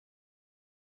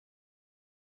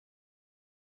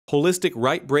holistic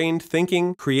right-brained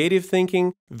thinking, creative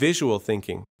thinking, visual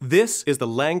thinking. This is the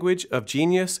language of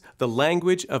genius, the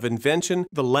language of invention,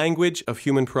 the language of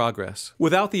human progress.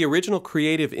 Without the original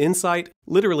creative insight,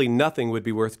 literally nothing would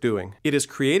be worth doing. It is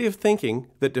creative thinking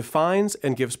that defines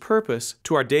and gives purpose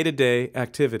to our day-to-day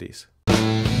activities.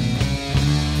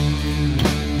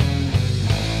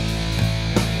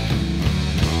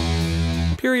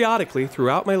 Periodically,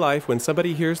 throughout my life, when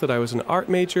somebody hears that I was an art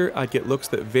major, I'd get looks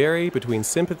that vary between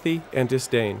sympathy and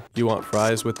disdain. You want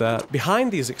fries with that?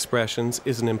 Behind these expressions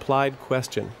is an implied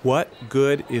question. What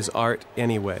good is art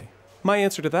anyway? My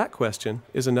answer to that question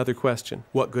is another question.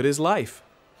 What good is life?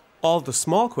 All the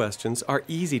small questions are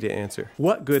easy to answer.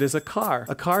 What good is a car?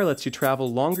 A car lets you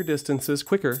travel longer distances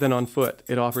quicker than on foot.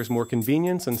 It offers more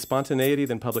convenience and spontaneity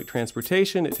than public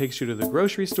transportation. It takes you to the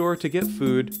grocery store to get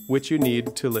food, which you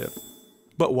need to live.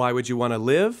 But why would you want to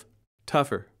live?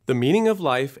 Tougher. The meaning of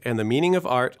life and the meaning of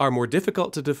art are more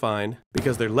difficult to define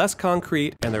because they're less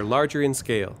concrete and they're larger in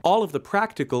scale. All of the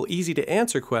practical,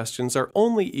 easy-to-answer questions are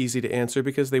only easy to answer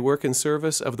because they work in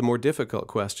service of the more difficult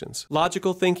questions.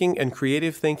 Logical thinking and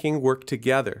creative thinking work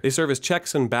together. They serve as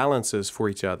checks and balances for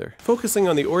each other. Focusing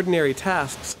on the ordinary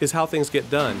tasks is how things get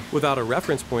done. Without a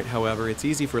reference point, however, it's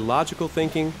easy for logical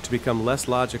thinking to become less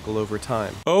logical over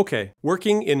time. Okay,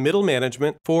 working in middle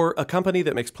management for a company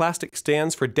that makes plastic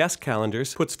stands for desk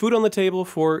calendars puts food on the table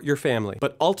for your family.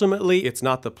 But ultimately, it's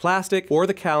not the plastic or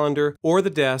the calendar or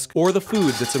the desk or the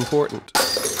food that's important.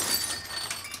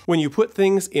 When you put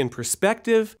things in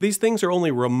perspective, these things are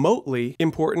only remotely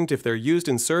important if they're used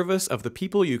in service of the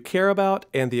people you care about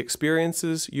and the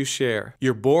experiences you share.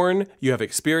 You're born, you have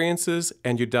experiences,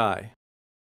 and you die.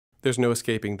 There's no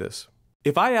escaping this.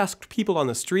 If I asked people on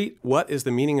the street what is the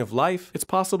meaning of life, it's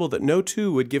possible that no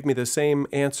two would give me the same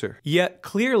answer. Yet,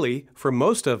 clearly, for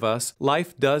most of us,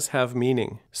 life does have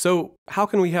meaning. So, how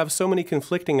can we have so many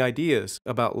conflicting ideas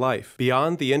about life?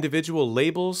 Beyond the individual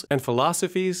labels and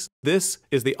philosophies, this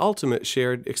is the ultimate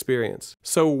shared experience.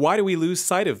 So why do we lose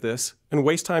sight of this and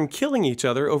waste time killing each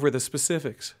other over the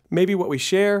specifics? Maybe what we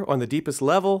share on the deepest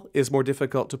level is more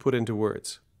difficult to put into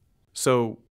words.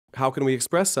 So, how can we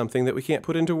express something that we can't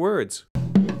put into words?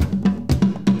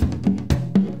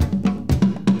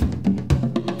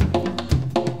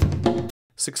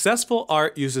 Successful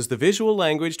art uses the visual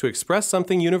language to express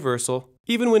something universal,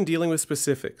 even when dealing with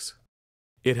specifics.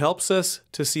 It helps us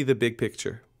to see the big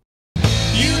picture.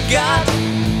 You got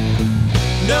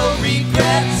no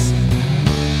regrets,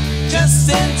 just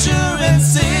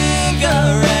insurance,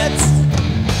 cigarettes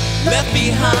left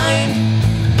behind.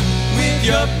 With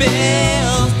your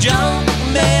bills, junk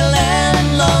mail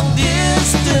and long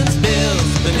distance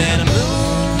bills. Banana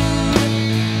moon,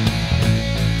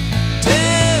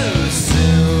 too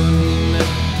soon.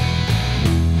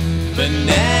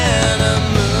 Banana